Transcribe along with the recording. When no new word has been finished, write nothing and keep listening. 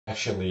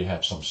actually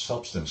have some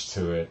substance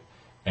to it,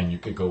 and you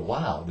could go,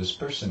 wow, this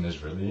person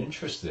is really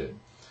interested,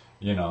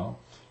 you know?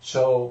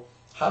 So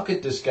how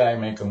could this guy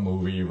make a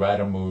movie,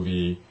 write a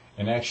movie,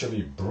 and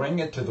actually bring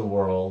it to the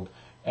world,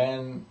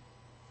 and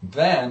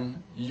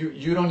then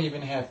you don't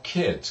even have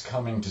kids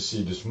coming to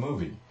see this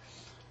movie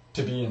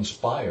to be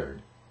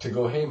inspired, to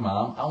go, hey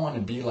mom, I want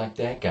to be like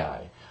that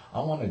guy. I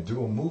want to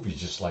do a movie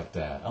just like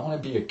that. I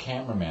want to be a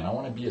cameraman. I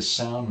want to be a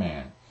sound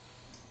man,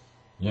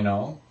 you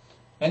know?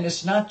 And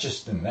it's not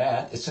just in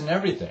that, it's in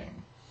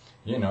everything,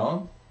 you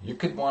know? You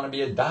could want to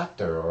be a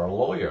doctor or a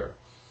lawyer,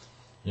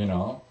 you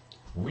know?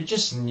 We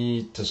just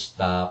need to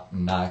stop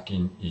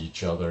knocking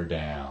each other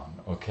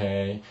down,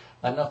 okay?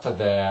 Enough of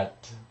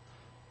that.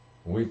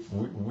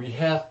 We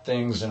have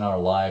things in our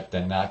life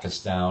that knock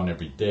us down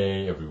every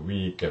day, every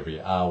week, every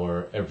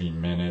hour, every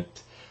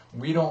minute.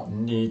 We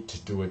don't need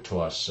to do it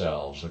to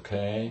ourselves,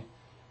 okay?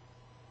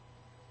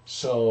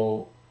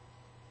 So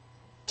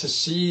to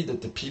see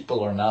that the people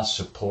are not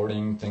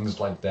supporting things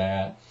like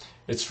that,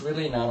 it's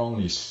really not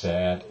only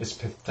sad, it's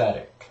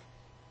pathetic,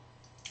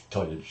 to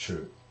tell you the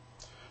truth.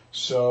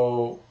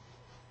 So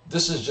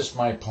this is just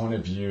my point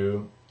of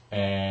view,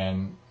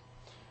 and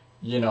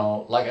you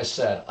know, like I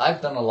said,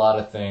 I've done a lot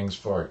of things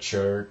for our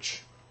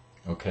church,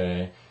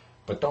 okay?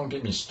 But don't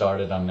get me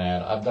started on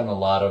that. I've done a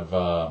lot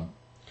of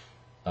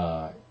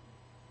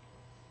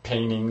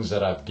paintings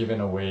that I've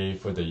given away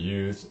for the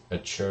youth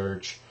at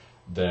church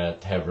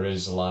that have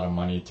raised a lot of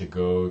money to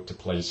go to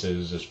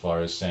places as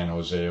far as San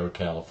Jose or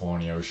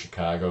California or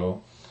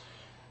Chicago.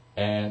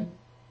 And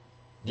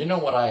you know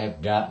what I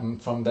have gotten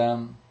from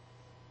them?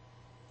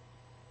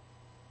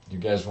 You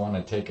guys want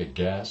to take a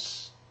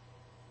guess?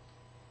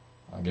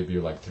 I'll give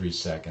you like 3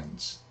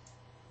 seconds.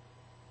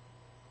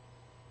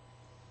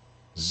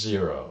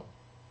 0.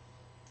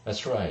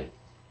 That's right.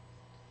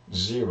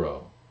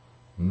 0.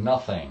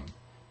 Nothing.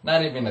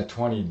 Not even a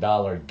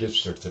 $20 gift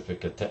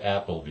certificate to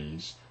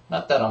Applebee's.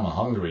 Not that I'm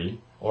hungry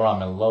or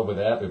I'm in love with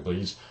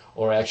Applebee's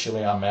or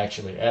I'm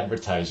actually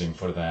advertising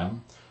for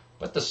them,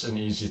 but this is an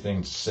easy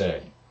thing to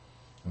say.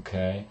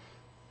 Okay?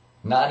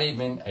 Not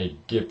even a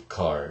gift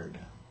card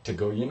to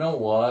go, you know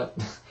what?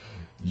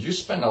 You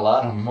spend a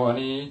lot of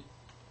money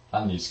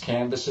on these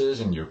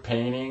canvases and your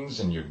paintings,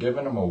 and you're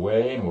giving them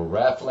away, and we're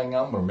raffling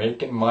them, we're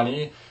making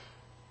money.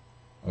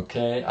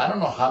 Okay, I don't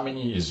know how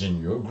many is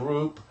in your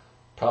group,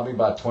 probably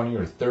about 20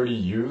 or 30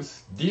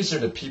 youth. These are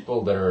the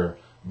people that are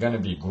going to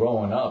be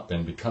growing up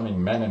and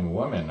becoming men and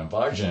women of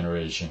our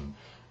generation.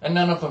 And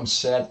none of them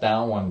sat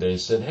down one day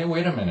and said, hey,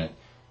 wait a minute,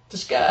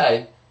 this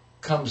guy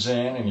comes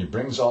in and he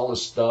brings all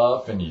this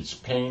stuff and he's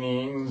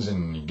paintings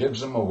and he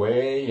gives them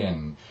away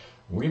and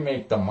we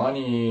make the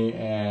money.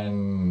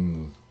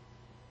 And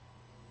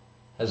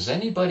has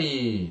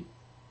anybody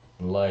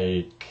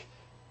like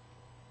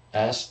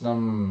asked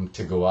them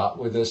to go out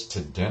with us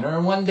to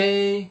dinner one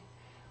day?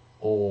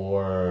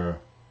 Or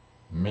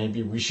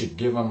maybe we should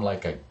give them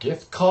like a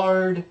gift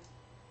card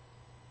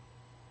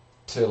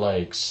to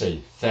like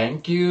say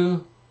thank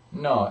you?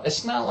 No,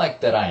 it's not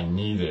like that I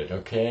need it,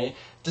 okay?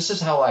 This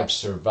is how I've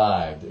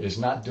survived, is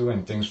not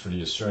doing things for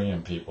the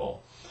Assyrian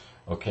people.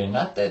 Okay,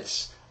 not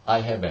that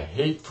I have a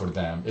hate for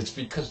them. It's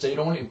because they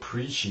don't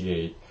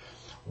appreciate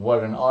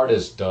what an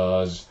artist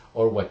does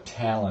or what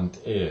talent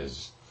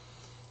is.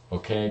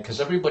 Okay,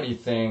 because everybody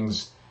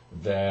thinks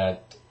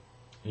that,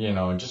 you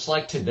know, just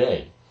like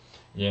today,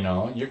 you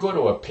know, you go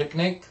to a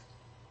picnic,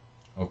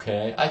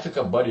 okay? I took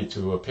a buddy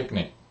to a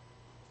picnic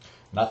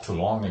not too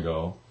long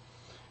ago.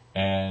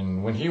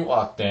 And when he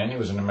walked in, he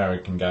was an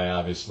American guy,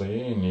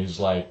 obviously, and he's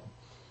like,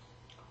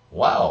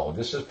 wow,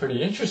 this is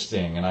pretty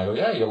interesting. And I go,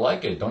 yeah, you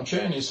like it, don't you?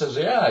 And he says,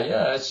 yeah,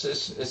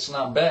 it's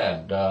not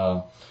bad.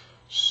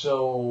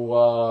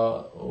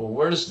 So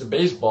where's the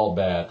baseball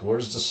bat?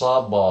 Where's the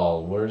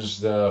softball? Where's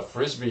the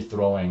frisbee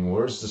throwing?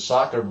 Where's the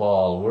soccer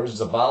ball? Where's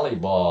the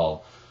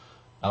volleyball?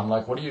 I'm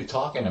like, what are you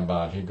talking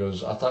about? He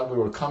goes, I thought we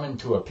were coming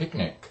to a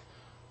picnic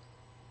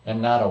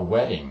and not a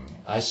wedding.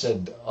 I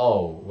said,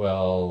 oh,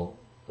 well,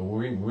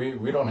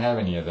 we don't have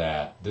any of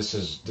that. This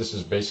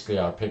is basically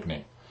our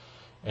picnic.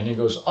 And he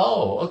goes,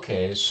 oh,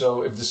 okay,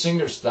 so if the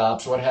singer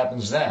stops, what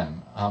happens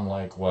then? I'm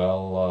like,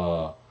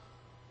 well,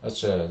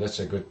 that's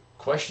a good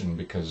question,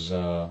 because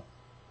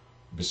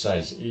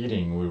besides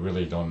eating, we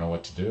really don't know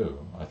what to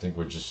do. I think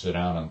we just sit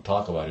down and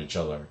talk about each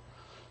other.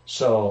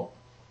 So,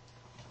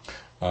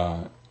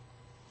 sorry,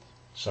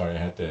 I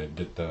had to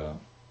get the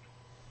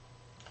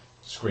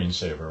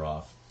screensaver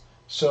off.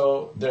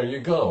 So there you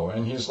go.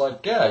 And he's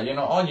like, yeah, you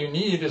know, all you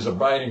need is a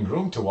bride and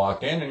groom to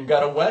walk in and you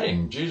got a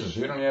wedding. Jesus,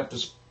 you don't even have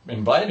to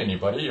invite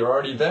anybody. You're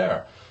already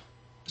there.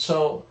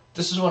 So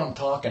this is what I'm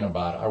talking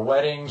about. Our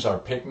weddings, our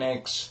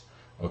picnics,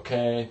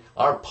 okay,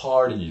 our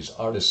parties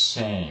are the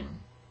same.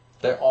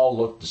 They all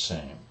look the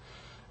same.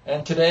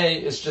 And today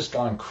it's just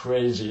gone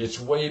crazy. It's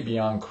way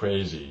beyond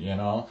crazy, you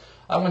know.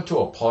 I went to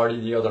a party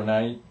the other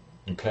night,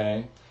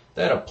 okay.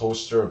 They had a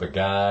poster of a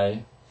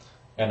guy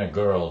and a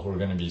girl who were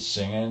going to be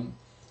singing.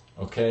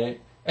 Okay,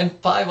 and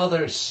 5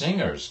 other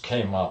singers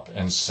came up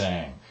and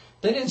sang.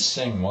 They didn't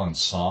sing one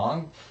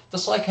song.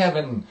 That's like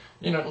having,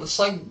 it's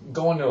like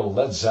going to a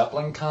Led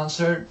Zeppelin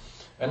concert,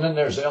 and then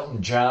there's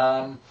Elton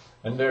John,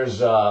 and there's,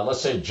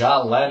 let's say,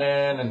 John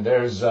Lennon, and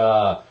there's,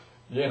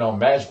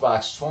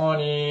 Matchbox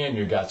 20, and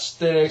you got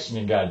Styx, and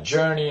you got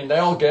Journey, and they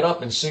all get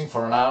up and sing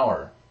for an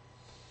hour.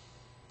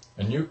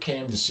 And you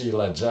came to see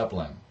Led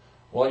Zeppelin.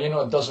 Well,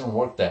 it doesn't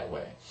work that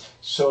way.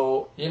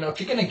 So,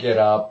 if you're going to get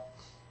up,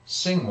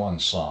 sing one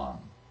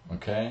song,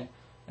 okay,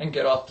 and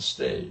get off the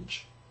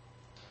stage.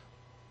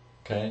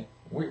 Okay?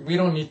 We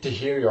don't need to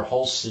hear your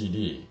whole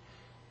CD.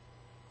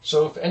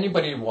 So if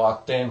anybody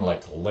walked in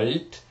like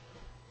late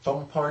from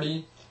a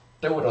party,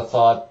 they would have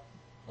thought,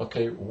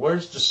 okay,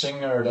 where's the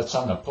singer that's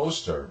on the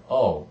poster?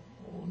 Oh,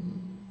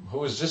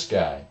 who is this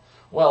guy?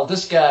 Well,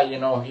 this guy,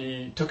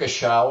 he took a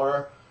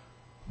shower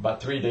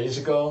about 3 days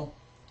ago,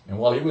 and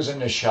while he was in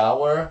the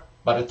shower,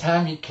 by the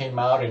time he came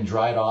out and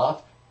dried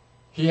off,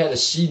 he had a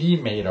CD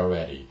made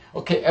already.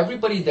 Okay,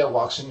 everybody that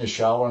walks in the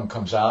shower and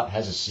comes out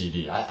has a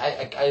CD.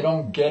 I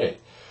don't get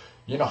it.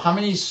 How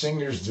many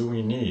singers do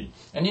we need?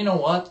 And you know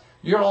what?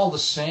 You're all the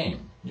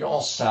same. You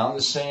all sound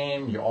the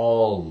same. You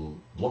all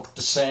look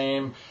the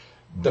same.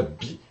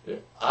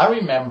 I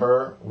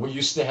remember we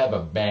used to have a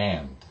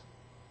band.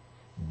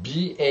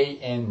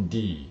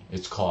 B-A-N-D,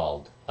 it's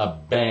called. A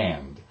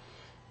band.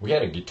 We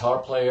had a guitar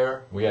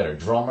player. We had a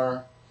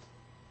drummer.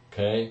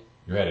 Okay?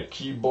 You had a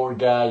keyboard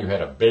guy, you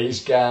had a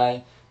bass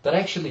guy that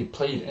actually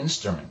played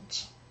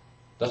instruments.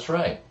 That's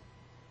right.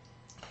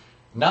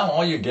 Now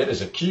all you get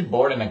is a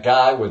keyboard and a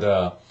guy with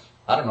I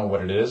don't know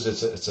what it is.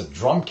 It's a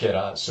drum kit,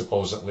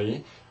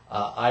 supposedly.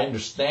 I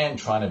understand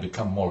trying to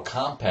become more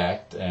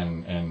compact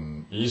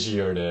and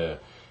easier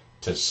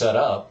to set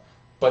up,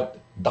 but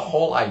the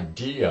whole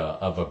idea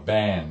of a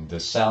band, the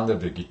sound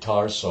of the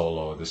guitar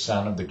solo, the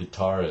sound of the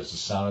guitarist, the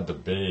sound of the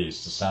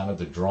bass, the sound of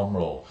the drum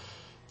roll,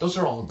 those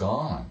are all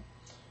gone.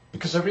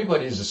 Because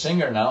everybody's a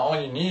singer now.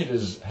 All you need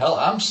is, hell,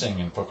 I'm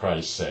singing, for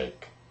Christ's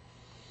sake.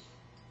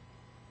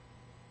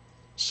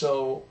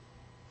 So,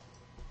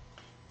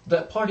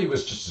 that party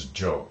was just a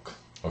joke,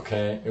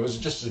 okay? It was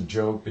just a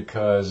joke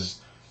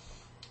because,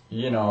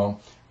 and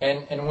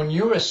when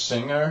you're a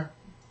singer,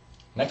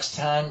 next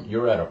time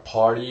you're at a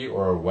party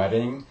or a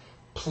wedding,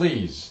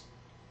 please,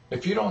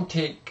 if you don't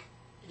take,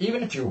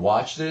 even if you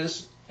watch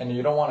this and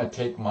you don't want to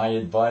take my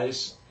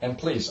advice, and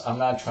please, I'm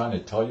not trying to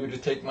tell you to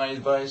take my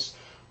advice,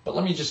 but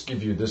let me just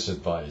give you this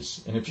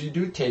advice. And if you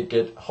do take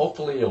it,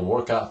 hopefully it'll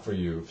work out for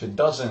you. If it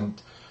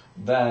doesn't,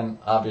 then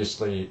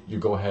obviously you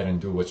go ahead and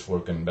do what's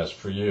working best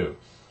for you.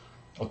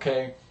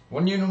 Okay?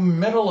 When you're in the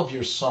middle of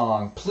your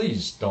song,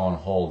 please don't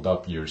hold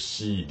up your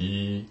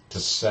CD to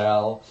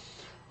sell.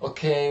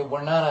 Okay?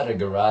 We're not at a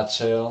garage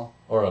sale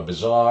or a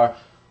bazaar.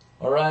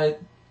 Alright?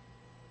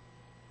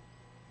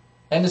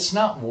 And it's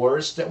not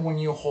worse that when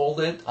you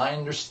hold it, I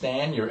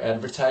understand you're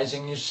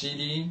advertising your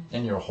CD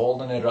and you're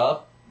holding it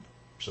up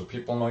so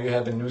people know you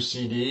have a new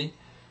CD.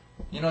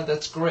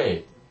 That's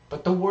great.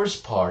 But the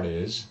worst part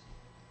is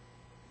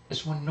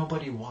when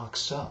nobody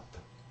walks up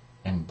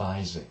and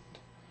buys it.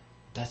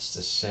 That's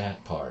the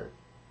sad part.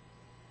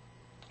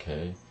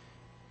 Okay?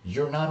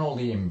 You're not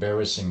only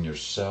embarrassing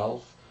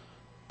yourself,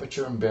 but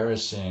you're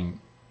embarrassing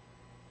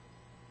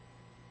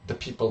the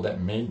people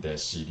that made that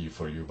CD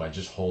for you by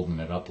just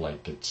holding it up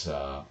like it's,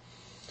 like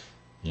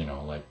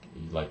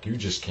you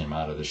just came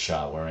out of the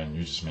shower and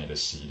you just made a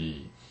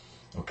CD.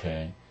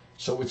 Okay?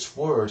 So it's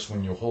worse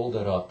when you hold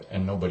it up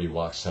and nobody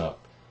walks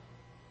up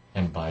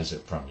and buys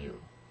it from you.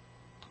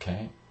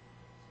 Okay?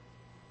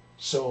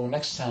 So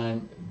next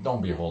time,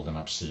 don't be holding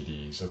up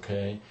CDs,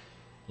 okay?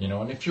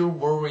 And if you're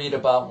worried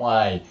about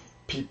why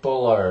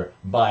people are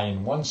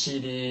buying one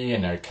CD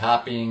and they're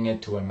copying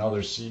it to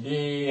another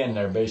CD and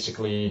they're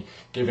basically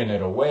giving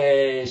it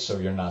away so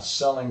you're not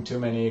selling too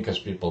many because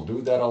people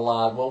do that a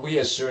lot. Well, we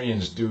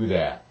Assyrians do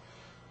that.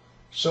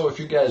 So if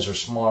you guys are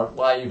smart,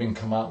 why even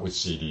come out with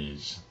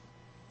CDs?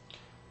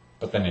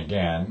 But then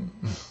again,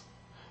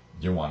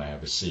 you want to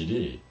have a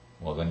CD.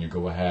 Well, then you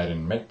go ahead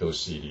and make those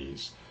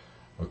CDs,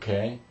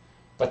 okay?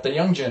 But the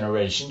young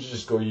generation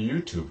just go to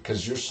YouTube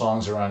because your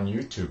songs are on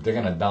YouTube. They're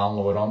going to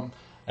download them,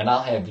 and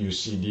I'll have you a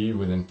CD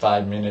within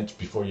 5 minutes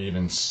before you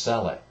even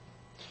sell it.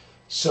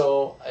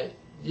 So,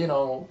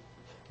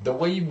 the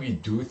way we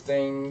do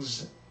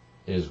things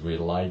is we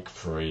like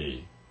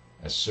free.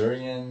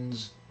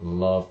 Assyrians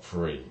love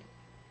free.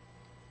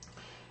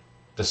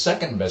 The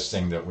second best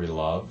thing that we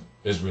love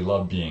is we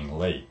love being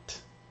late.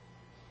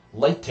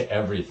 Late to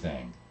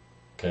everything,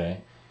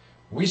 okay?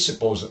 We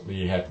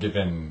supposedly have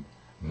given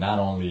not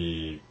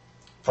only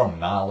from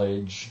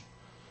knowledge,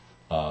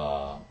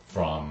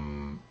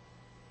 from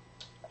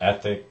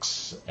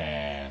ethics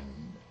and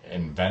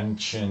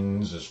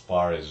inventions as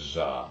far as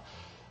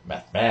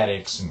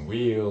mathematics and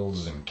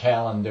wheels and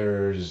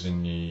calendars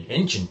in the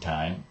ancient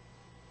time,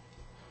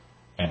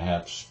 and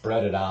have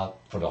spread it out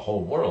for the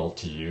whole world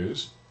to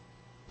use.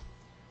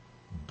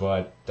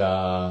 But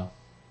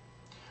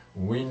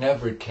we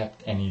never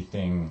kept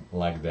anything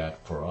like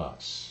that for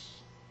us.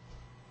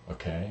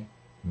 Okay?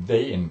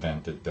 They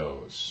invented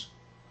those.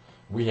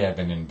 We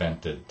haven't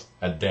invented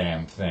a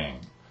damn thing.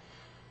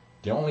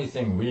 The only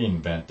thing we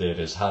invented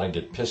is how to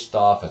get pissed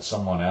off at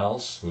someone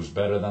else who's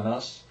better than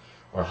us,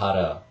 or how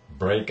to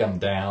break them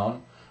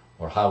down,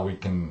 or how we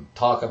can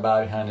talk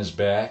about it behind his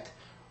back,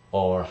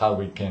 or how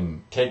we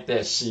can take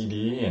that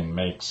CD and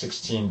make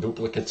 16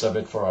 duplicates of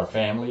it for our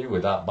family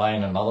without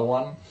buying another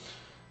one.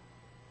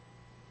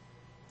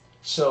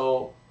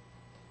 So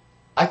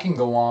I can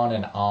go on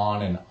and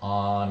on and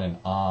on and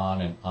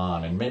on and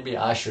on, and maybe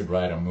I should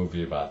write a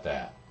movie about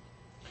that.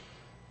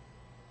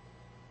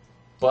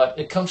 But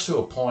it comes to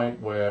a point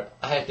where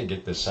I have to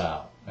get this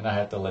out, and I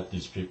have to let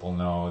these people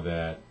know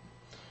that,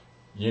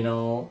 you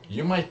know,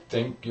 you might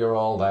think you're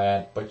all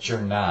that, but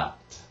you're not,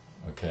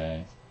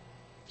 okay?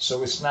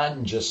 So it's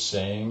not just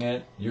saying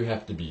it, you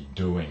have to be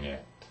doing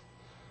it,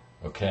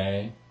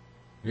 okay?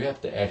 You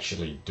have to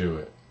actually do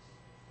it,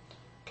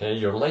 okay?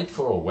 You're late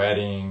for a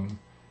wedding,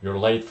 you're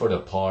late for the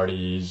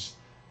parties,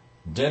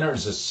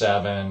 dinner's at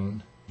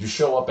 7, you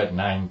show up at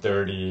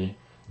 9:30,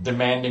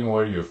 demanding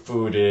where your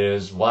food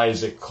is, why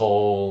is it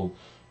cold?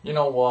 You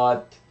know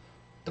what?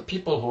 The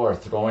people who are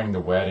throwing the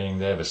wedding,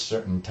 they have a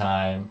certain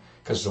time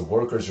because the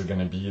workers are going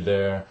to be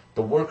there.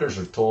 The workers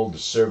are told to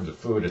serve the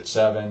food at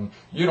 7.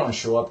 You don't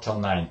show up till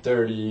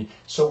 9:30,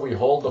 so we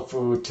hold the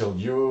food till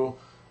you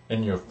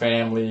and your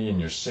family and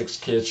your 6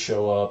 kids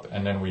show up,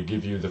 and then we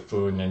give you the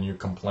food, and then you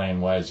complain,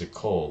 why is it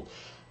cold?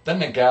 Then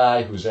the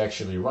guy who's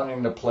actually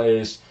running the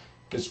place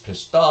gets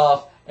pissed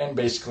off and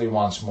basically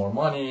wants more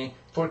money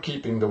for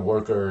keeping the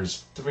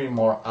workers 3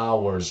 more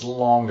hours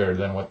longer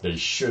than what they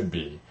should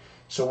be.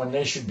 So when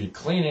they should be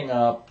cleaning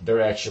up,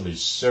 they're actually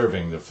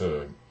serving the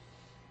food.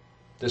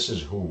 This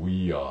is who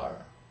we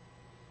are.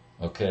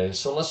 Okay,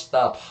 so let's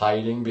stop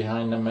hiding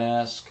behind the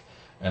mask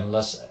and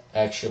let's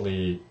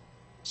actually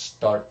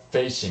start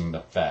facing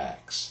the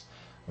facts.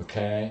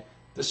 Okay,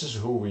 this is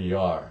who we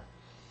are.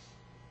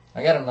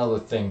 I got another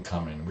thing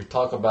coming. We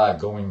talk about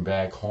going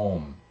back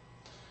home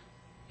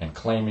and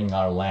claiming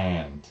our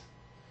land.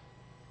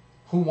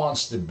 Who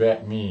wants to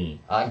bet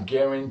me? I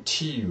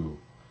guarantee you,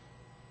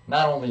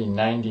 not only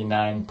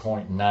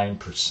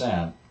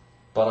 99.9%,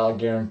 but I'll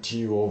guarantee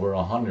you over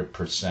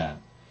 100%,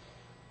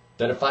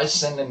 that if I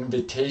send an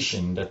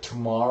invitation that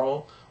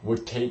tomorrow we're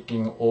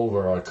taking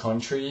over our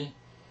country,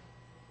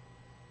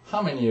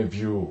 how many of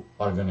you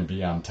are going to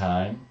be on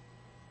time?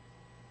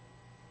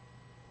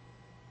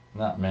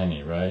 Not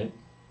many, right?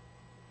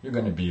 You're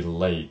going to be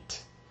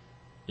late,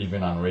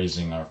 even on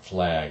raising our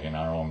flag in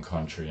our own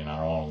country, in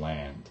our own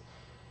land.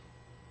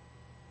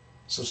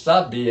 So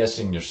stop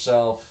BSing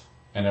yourself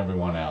and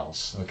everyone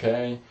else,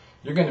 okay?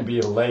 You're going to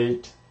be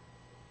late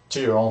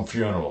to your own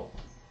funeral.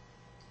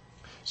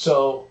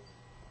 So,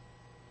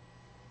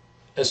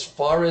 as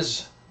far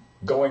as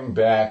going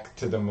back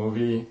to the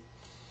movie,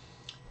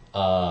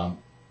 I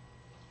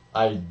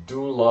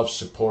do love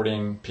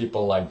supporting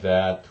people like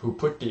that who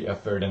put the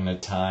effort and the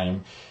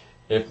time.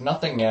 If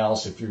nothing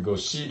else, if you go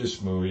see this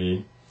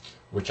movie,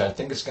 which I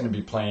think is going to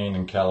be playing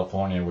in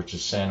California, which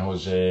is San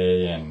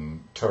Jose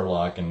and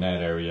Turlock in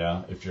that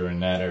area. If you're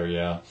in that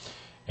area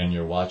and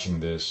you're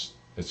watching this,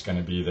 it's going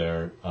to be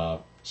there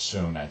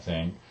soon, I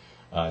think.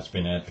 It's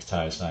been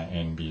advertised on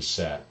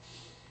NBC.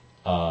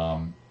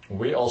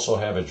 We also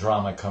have a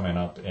drama coming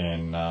up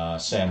in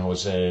San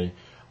Jose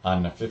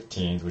on the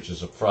 15th, which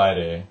is a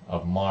Friday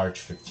of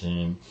March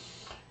 15th.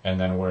 And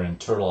then we're in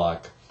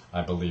Turlock,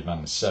 I believe,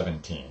 on the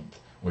 17th,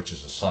 which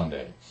is a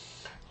Sunday.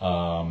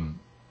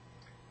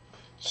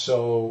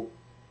 So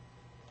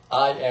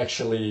I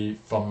actually,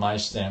 from my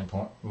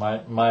standpoint,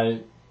 my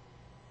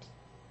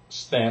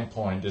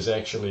standpoint is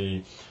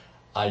actually,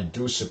 I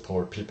do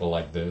support people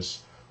like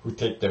this who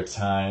take their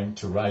time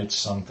to write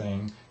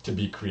something, to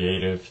be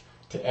creative,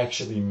 to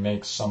actually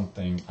make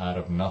something out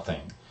of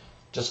nothing.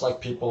 Just like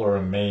people are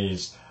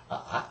amazed.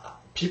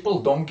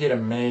 People don't get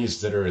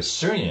amazed that are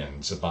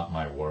Assyrians about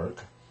my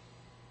work.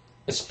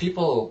 It's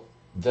people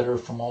that are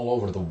from all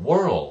over the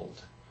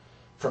world.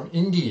 From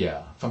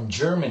India, from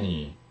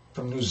Germany,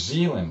 from New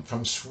Zealand,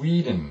 from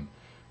Sweden,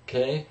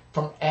 okay,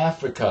 from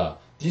Africa.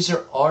 These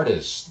are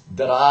artists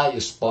that I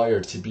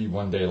aspire to be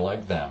one day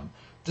like them.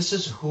 This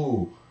is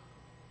who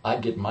I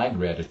get my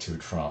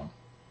gratitude from,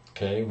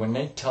 okay? When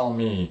they tell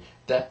me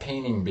that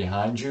painting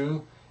behind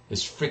you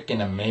is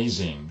freaking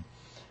amazing,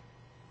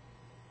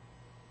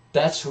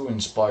 that's who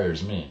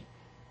inspires me.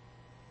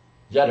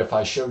 Yet if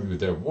I show you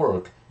their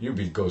work, you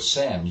would go,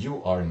 Sam,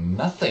 you are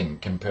nothing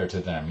compared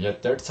to them.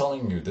 Yet they're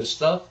telling you this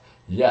stuff?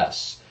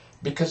 Yes,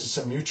 because it's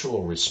a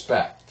mutual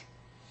respect.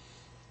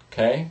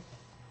 Okay?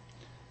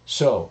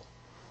 So,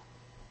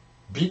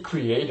 be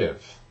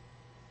creative.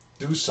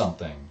 Do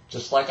something.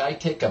 Just like I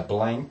take a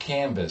blank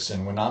canvas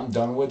and when I'm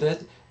done with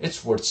it,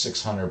 it's worth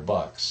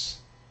 $600.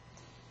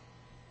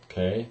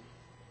 Okay?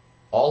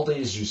 All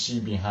these you see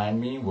behind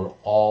me were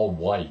all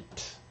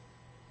white.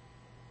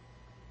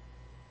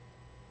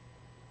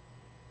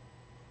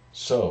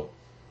 So,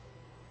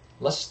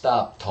 let's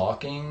stop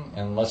talking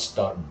and let's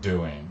start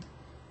doing.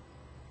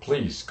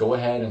 Please, go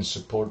ahead and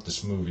support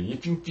this movie.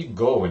 If you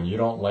go and you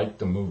don't like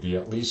the movie,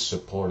 at least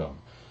support them.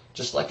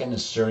 Just like an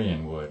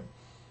Assyrian would.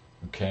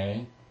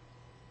 Okay?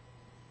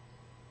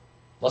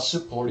 Let's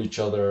support each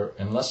other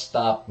and let's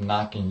stop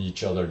knocking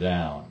each other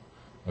down.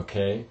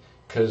 Okay?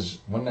 Because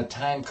when the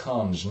time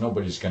comes,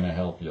 nobody's going to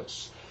help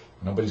us.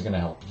 Nobody's going to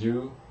help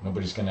you.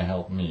 Nobody's going to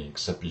help me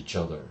except each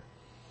other.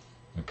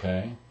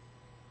 Okay?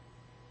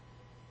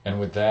 And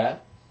with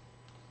that,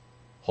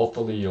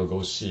 hopefully you'll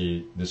go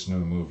see this new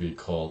movie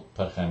called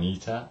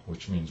Parhanita,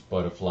 which means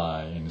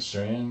butterfly in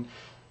Assyrian,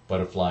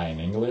 butterfly in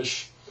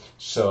English.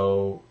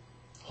 So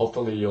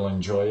hopefully you'll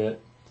enjoy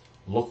it.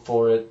 Look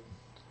for it.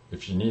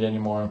 If you need any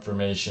more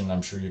information,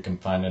 I'm sure you can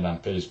find it on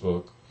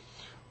Facebook,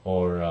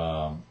 or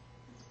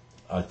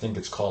I think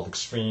it's called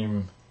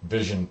Extreme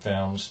Vision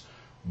Films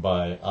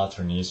by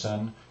Arthur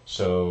Nisan.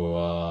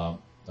 So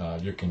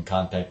you can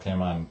contact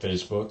him on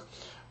Facebook,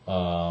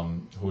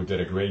 who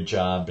did a great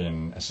job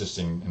in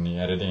assisting in the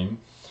editing.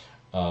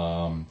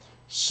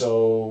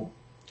 So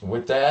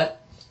with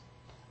that,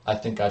 I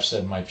think I've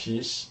said my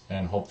piece,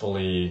 and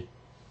hopefully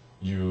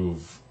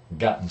you've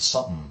gotten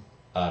something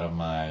out of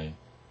my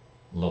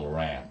little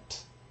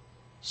rant.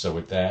 So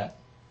with that,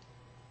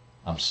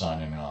 I'm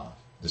signing off.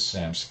 This is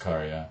Sam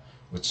Sakharia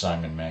with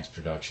Simon Max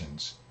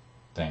Productions.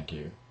 Thank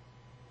you.